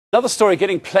Another story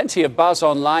getting plenty of buzz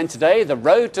online today, the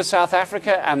road to South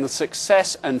Africa and the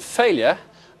success and failure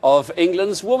of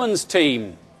England's women's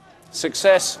team.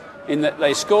 Success in that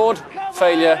they scored,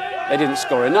 failure, they didn't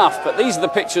score enough. But these are the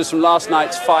pictures from last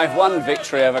night's 5-1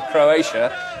 victory over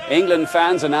Croatia. England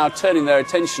fans are now turning their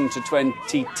attention to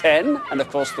 2010 and, of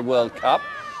course, the World Cup.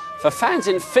 For fans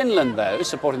in Finland, though,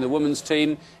 supporting the women's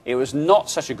team, it was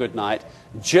not such a good night.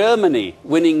 Germany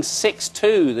winning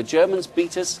 6-2. The Germans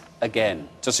beat us again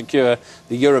to secure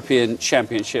the European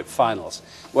Championship finals.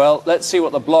 Well, let's see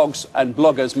what the blogs and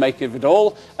bloggers make of it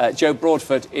all. Joe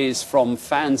Broadfoot is from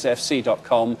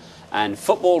fansfc.com, and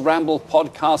Football Ramble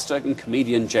podcaster and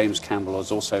comedian James Campbell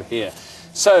is also here.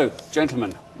 So,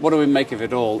 gentlemen, what do we make of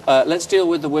it all? Let's deal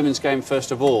with the women's game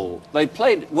first of all. They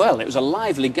played well. It was a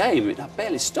lively game. It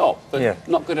barely stopped, but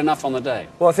not good enough on the day.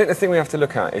 Well, I think the thing we have to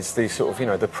look at is the sort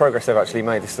of, the progress they've actually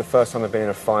made. This is the first time they've been in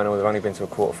a final. They've only been to a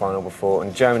quarter-final before,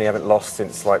 and Germany haven't lost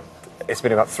since, it's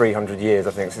been about 300 years,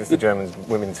 I think, since the German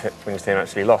women's team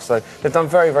actually lost. So they've done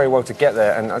very, very well to get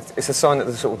there, and it's a sign that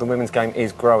the women's game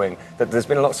is growing, that there's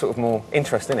been a lot more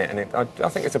interest in it, and I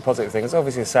think it's a positive thing. It's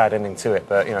obviously a sad ending to it,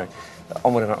 but,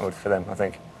 onward and upward for them, I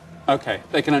think. OK,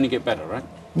 they can only get better, right?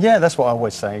 Yeah, that's what I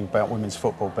always say about women's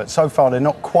football, but so far they're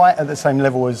not quite at the same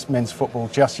level as men's football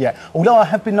just yet. Although I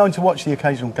have been known to watch the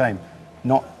occasional game,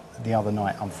 not the other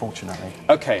night, unfortunately.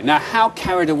 OK, now how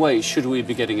carried away should we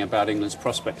be getting about England's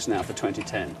prospects now for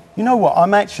 2010? You know what,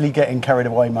 I'm actually getting carried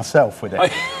away myself with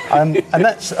it. And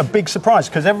that's a big surprise,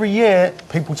 because every year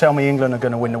people tell me England are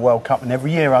going to win the World Cup, and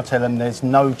every year I tell them there's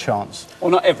no chance.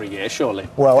 Well, not every year, surely.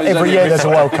 Well, every year there's a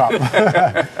World Cup.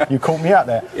 You caught me out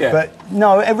there. Yeah. But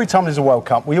no, every time there's a World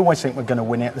Cup, we always think we're going to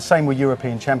win it. The same with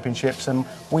European Championships, and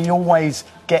we always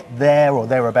get there or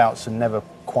thereabouts and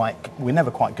we're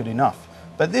never quite good enough.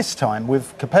 But this time,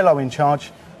 with Campbell in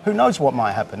charge, who knows what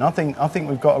might happen? I think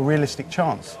we've got a realistic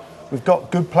chance. We've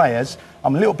got good players.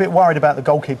 I'm a little bit worried about the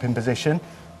goalkeeping position,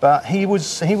 but he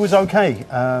was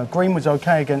OK. Green was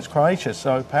OK against Croatia,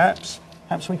 so perhaps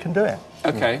we can do it.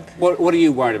 OK. What are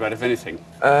you worried about, if anything?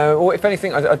 Well, if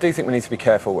anything, I do think we need to be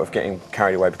careful of getting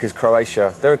carried away, because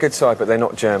Croatia, they're a good side, but they're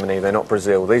not Germany, they're not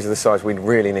Brazil. These are the sides we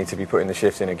really need to be putting the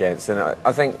shifts in against. And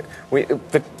I think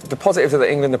the positives are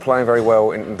that England are playing very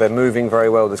well, and they're moving very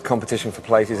well. There's competition for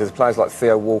places. There's players like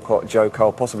Theo Walcott, Joe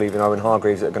Cole, possibly even Owen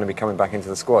Hargreaves that are going to be coming back into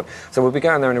the squad. So we'll be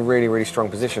going there in a really, really strong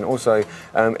position. Also,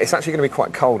 it's actually going to be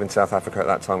quite cold in South Africa at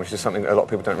that time, which is something that a lot of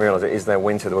people don't realise. It is their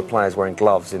winter. There were players wearing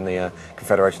gloves in the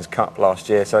Confederations Cup last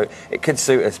year, so it could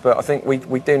suit us. But I think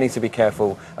we do need to be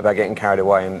careful about getting carried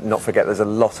away and not forget there's a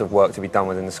lot of work to be done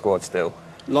within the squad still.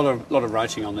 A lot of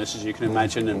writing on this, as you can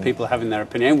imagine, and people having their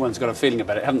opinion. Everyone's got a feeling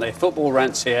about it, haven't they? Football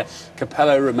rants here.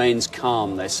 Campbell remains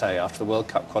calm, they say, after the World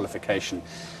Cup qualification.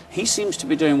 He seems to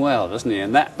be doing well, doesn't he?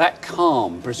 And that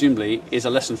calm, presumably, is a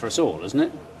lesson for us all, isn't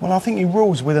it? Well, I think he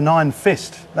rules with an iron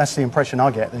fist. That's the impression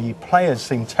I get. The players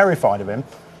seem terrified of him.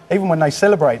 Even when they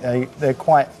celebrate, they're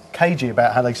quite cagey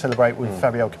about how they celebrate with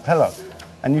Fabio Campbell.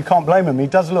 And you can't blame him. He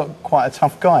does look quite a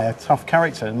tough guy, a tough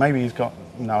character. And maybe he's got,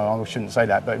 no, I shouldn't say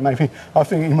that, but maybe I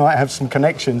think he might have some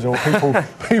connections or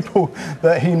people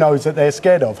that he knows that they're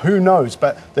scared of. Who knows?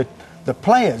 But the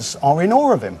players are in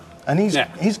awe of him. And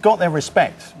he's got their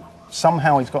respect.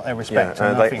 Somehow he's got their respect.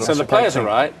 Yeah, so the players are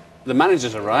right, the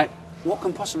managers are right. What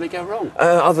can possibly go wrong?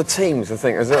 Other teams, I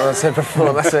think, as I said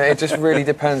before. It just really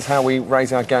depends how we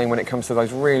raise our game when it comes to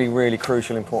those really, really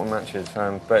crucial, important matches.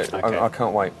 But okay. I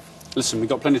can't wait. Listen, we've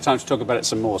got plenty of time to talk about it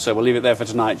some more, so we'll leave it there for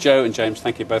tonight. Joe and James,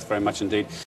 thank you both very much indeed.